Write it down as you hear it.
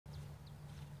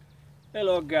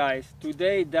Hello guys,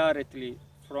 today directly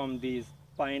from this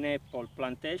pineapple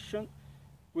plantation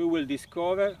we will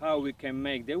discover how we can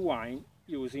make the wine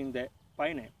using the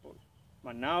pineapple.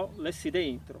 But now let's see the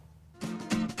intro.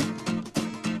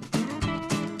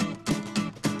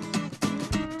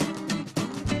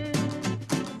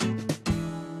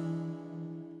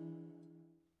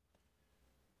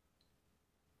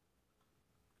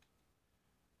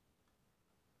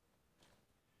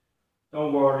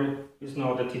 Don't worry, it's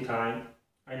not the tea time.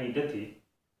 I need the tea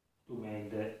to make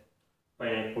the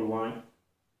pineapple wine.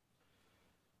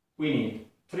 We need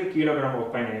 3 kilograms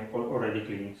of pineapple already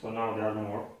clean, so now there are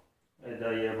more, and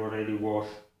I have already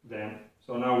washed them.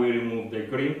 So now we remove the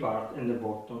green part and the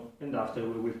bottom, and after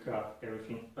we will cut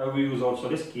everything. I will use also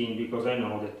the skin because I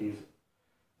know that is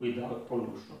without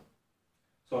pollution.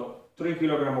 So 3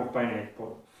 kilograms of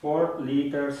pineapple, 4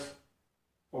 liters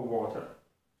of water,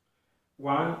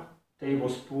 1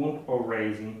 tablespoon of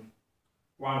raisin,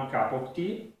 1 cup of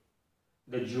tea,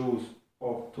 the juice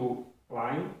of 2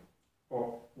 lime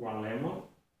or 1 lemon,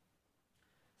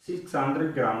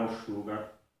 600 grams of sugar.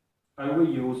 I will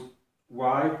use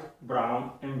white,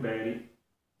 brown and very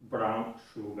brown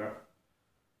sugar.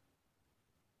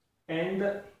 And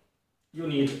you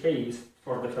need a yeast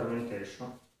for the fermentation.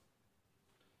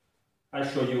 I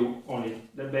show you only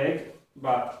the bag,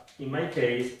 but in my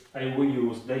case I will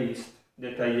use the yeast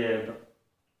that I have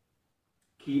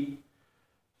keep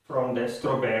from the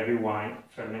strawberry wine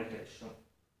fermentation.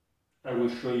 I will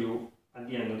show you at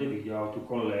the end of the video how to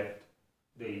collect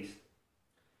the yeast.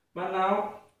 But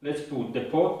now let's put the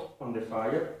pot on the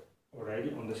fire,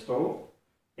 already on the stove,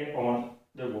 and on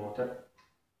the water.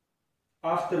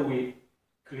 After we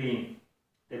clean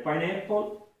the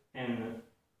pineapple and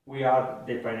we add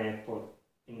the pineapple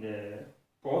in the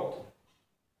pot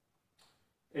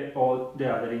and all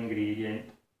the other ingredients.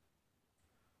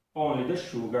 Only the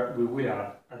sugar we will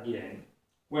add at the end.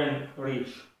 When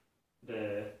reach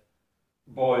the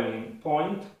boiling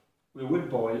point, we will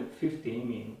boil 15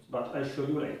 minutes, but I'll show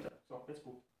you later. So let's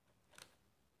put.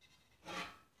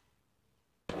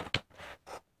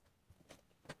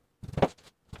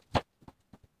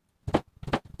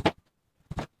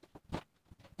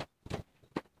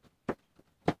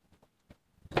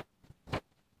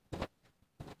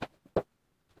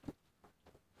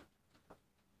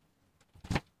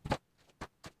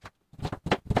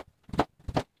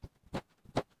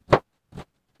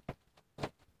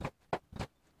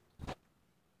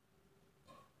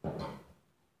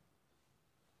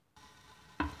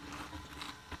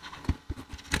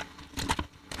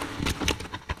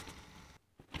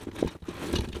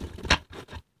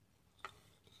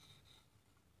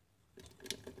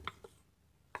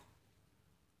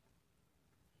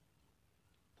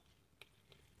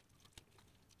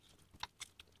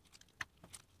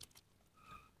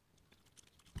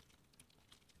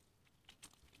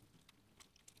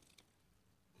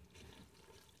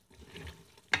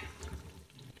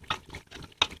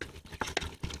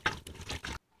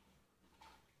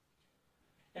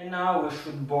 And now we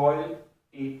should boil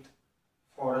it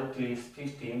for at least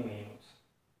 15 minutes.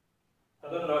 I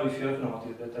don't know if you have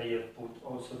noticed that I have put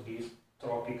also this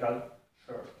tropical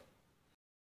shirt.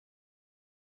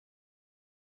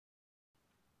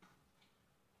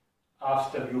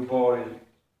 After you boil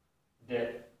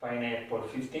the pineapple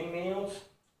 15 minutes,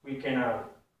 we can add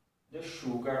the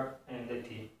sugar and the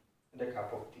tea, the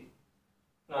cup of tea.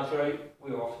 Naturally,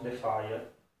 we off the fire.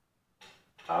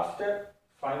 After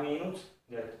 5 minutes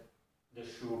that the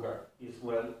sugar is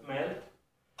well melted,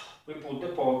 we put the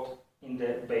pot in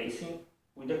the basin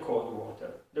with the cold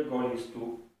water. The goal is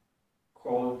to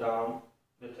cool down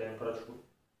the temperature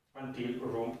until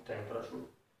room temperature.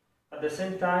 At the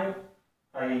same time,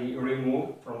 I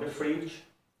remove from the fridge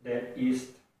the yeast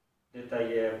that I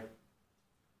have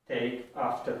take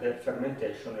after the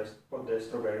fermentation of the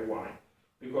strawberry wine,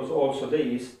 because also the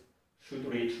yeast should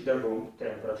reach the room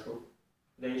temperature.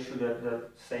 They should have the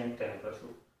same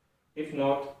temperature. If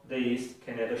not, the yeast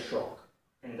can have a shock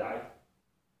and die.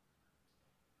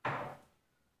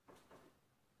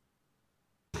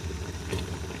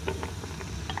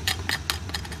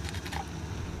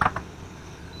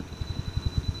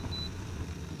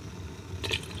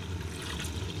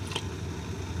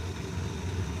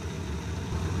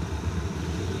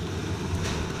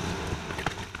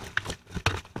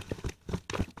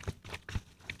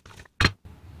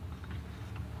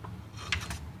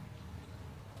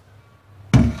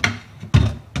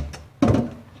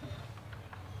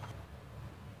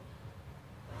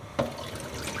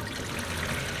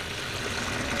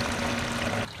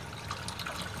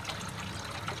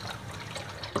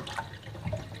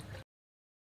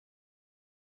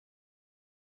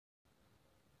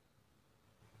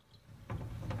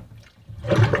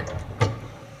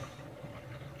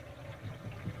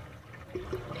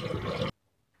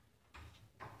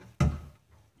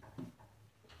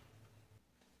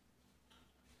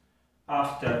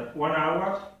 After 1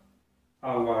 hour,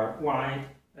 our wine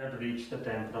has reached the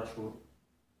temperature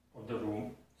of the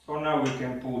room. So now we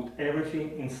can put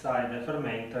everything inside the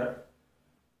fermenter,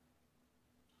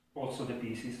 also the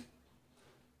pieces.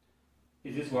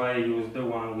 This is why I use the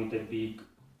one with the big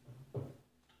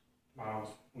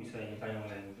mouse, we say in Italian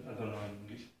language, I don't know in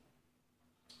English.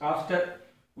 After,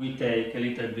 we take a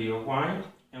little bit of wine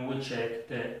and we check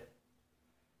the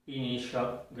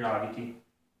initial gravity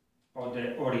or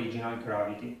the original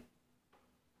gravity.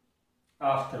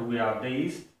 After we add the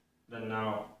yeast, that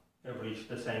now have reached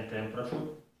the same temperature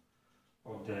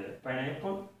of the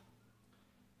pineapple,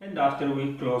 and after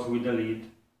we close with the lid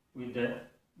with the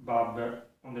bubble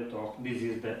on the top. This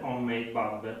is the homemade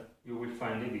bubble. You will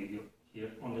find the video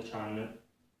here on the channel.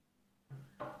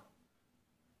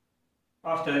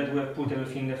 After that we have put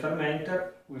everything in the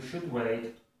fermenter, we should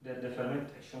wait that the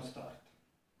fermentation starts.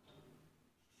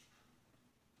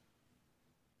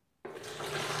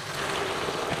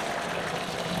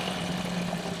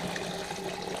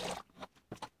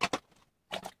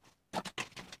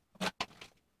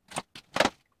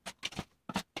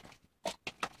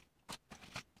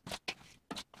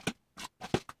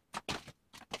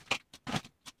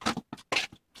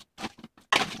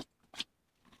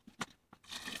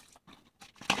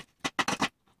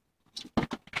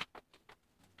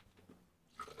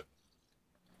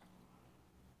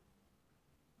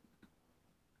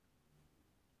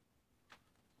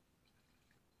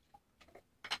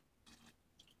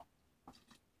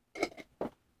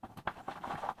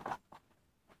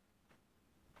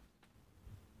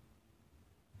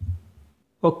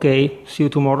 Okay, see you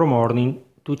tomorrow morning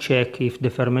to check if the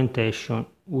fermentation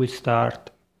will start.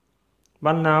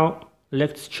 But now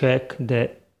let's check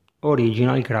the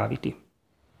original gravity.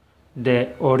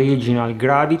 The original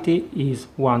gravity is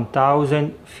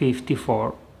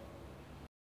 1054.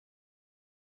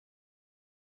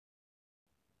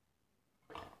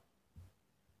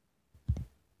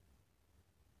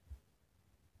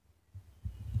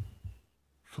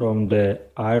 From the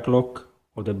airlock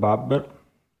of the bubble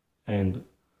and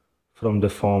from the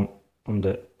foam on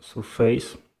the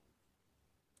surface,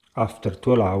 after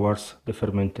 12 hours the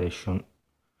fermentation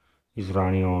is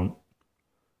running on.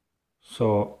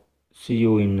 So see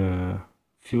you in a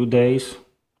few days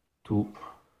to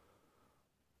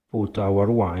put our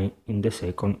wine in the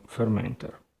second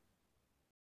fermenter.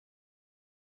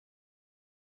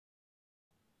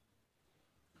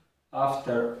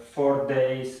 After 4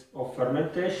 days of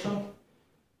fermentation,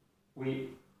 we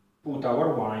put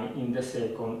our wine in the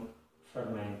second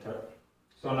fermenter.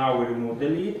 So now we remove the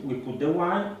lid, we put the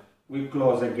wine, we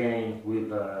close again with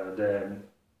the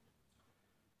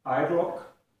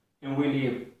airlock, and we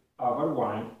leave our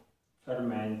wine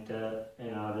ferment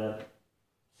another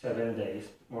 7 days,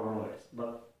 more or less,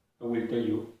 but I will tell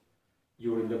you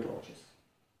during the process.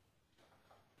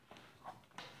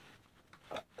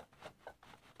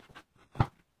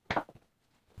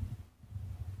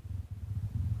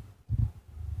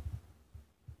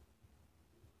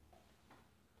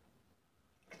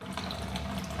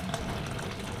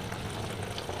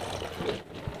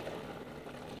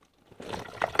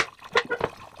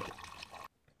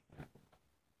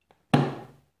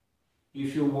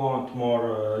 If you want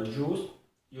more juice,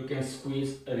 you can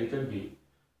squeeze a little bit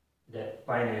the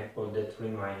pineapple that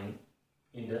remains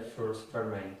in the first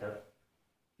fermenter.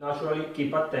 Naturally,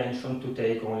 keep attention to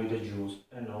take only the juice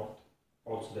and not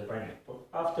also the pineapple.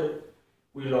 After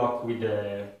we lock with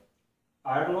the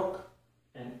airlock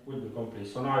and will be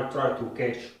complete. So now I try to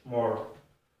catch more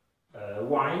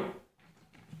wine.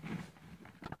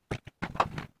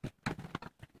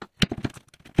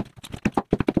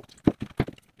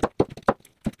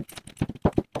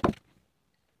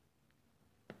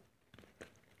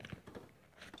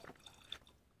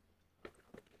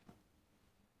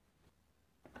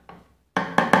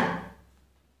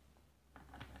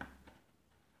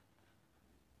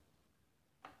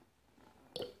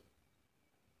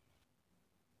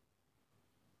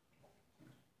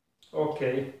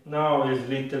 Okay, now it's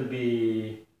little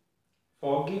bit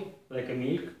foggy, like a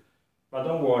milk, but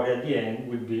don't worry, at the end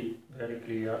will be very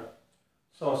clear.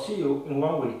 So see you in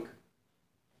 1 week.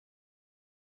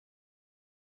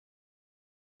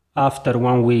 After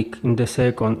 1 week in the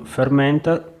second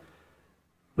fermenter,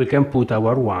 we can put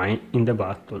our wine in the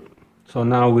bottle. So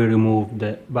now we remove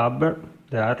the bubble,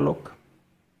 the airlock.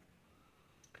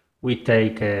 We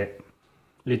take a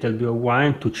little bit of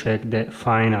wine to check the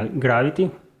final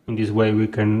gravity. In this way we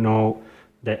can know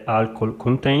the alcohol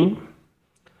contained.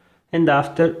 And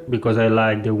after, because I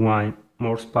like the wine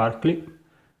more sparkly,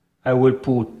 I will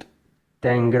put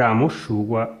 10 grams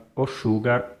of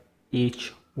sugar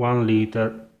each 1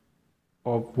 liter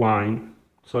of wine.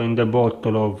 So in the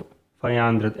bottle of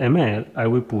 500 ml I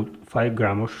will put 5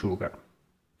 grams of sugar.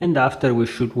 And after we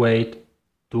should wait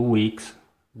 2 weeks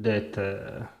that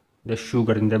the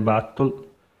sugar in the bottle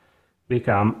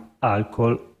become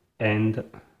alcohol and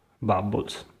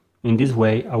bubbles. In this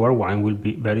way our wine will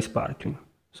be very sparkling.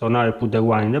 So now I put the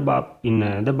wine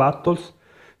in the bottles.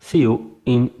 See you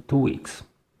in 2 weeks.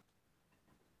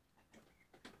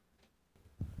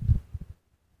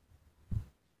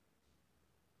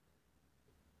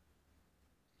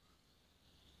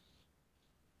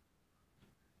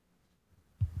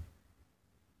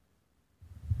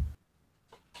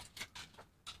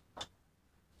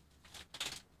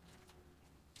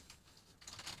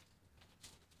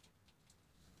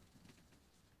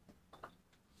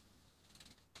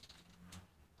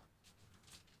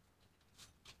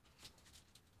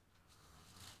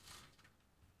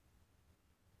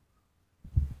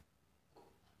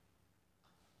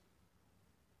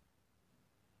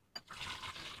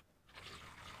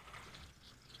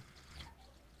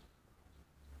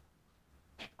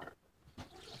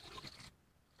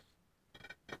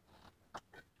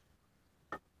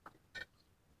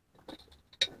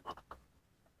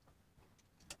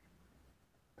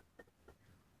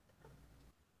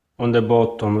 On the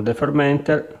bottom of the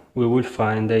fermenter we will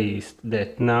find the yeast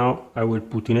that now I will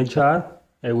put in a jar.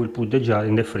 I will put the jar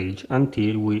in the fridge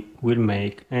until we will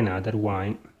make another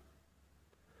wine.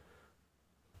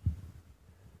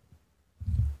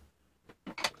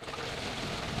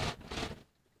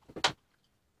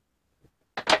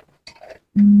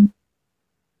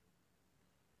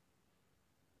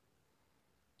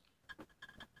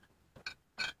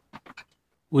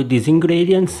 With these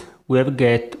ingredients we have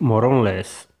get more or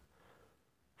less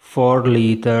 4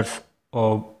 liters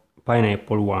of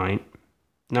pineapple wine.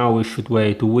 Now we should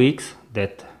wait 2 weeks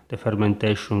that the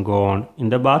fermentation go on in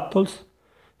the bottles,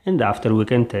 and after we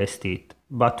can test it.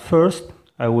 But first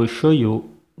I will show you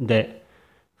the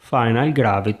final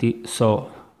gravity,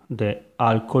 so the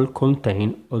alcohol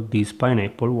content of this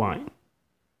pineapple wine.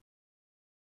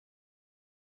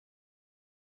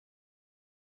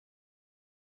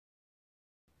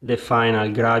 The final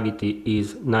gravity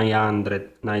is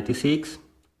 996.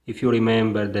 If you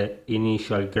remember, the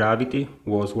initial gravity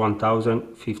was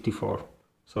 1054.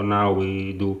 So now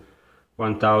we do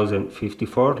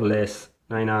 1054 less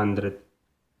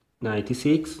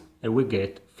 996 and we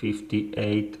get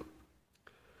 58.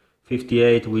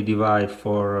 58 we divide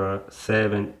for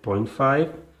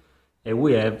 7.5 and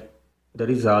we have the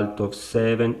result of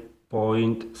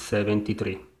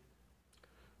 7.73.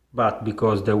 But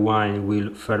because the wine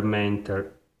will ferment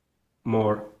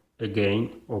more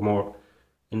again or more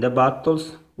in the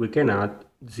bottles, we can add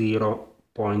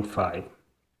 0.5.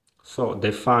 So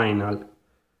the final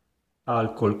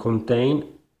alcohol content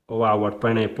of our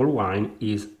pineapple wine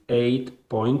is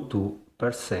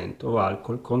 8.2% of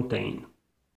alcohol content.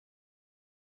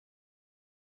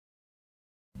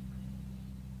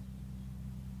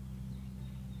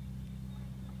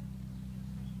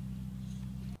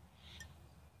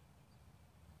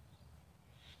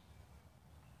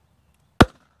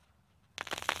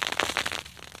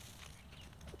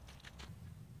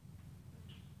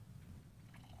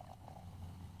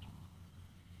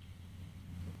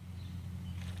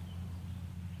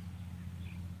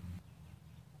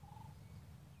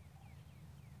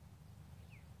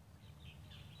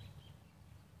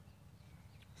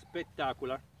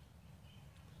 Spectacular.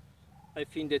 I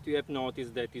think that you have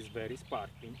noticed that it's very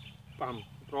sparkling.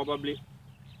 Probably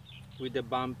with the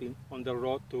bumping on the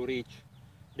road to reach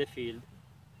the field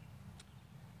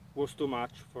was too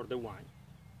much for the wine.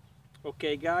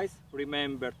 Okay guys,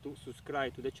 remember to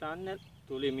subscribe to the channel,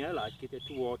 to leave me a like it and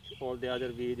to watch all the other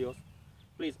videos.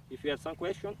 Please, if you have some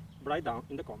question, write down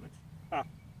in the comments.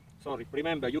 Sorry,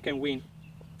 remember you can win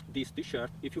this t-shirt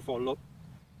if you follow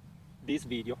this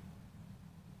video.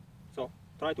 So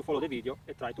try to follow the video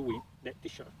and try to win the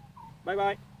t-shirt. Bye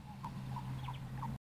bye!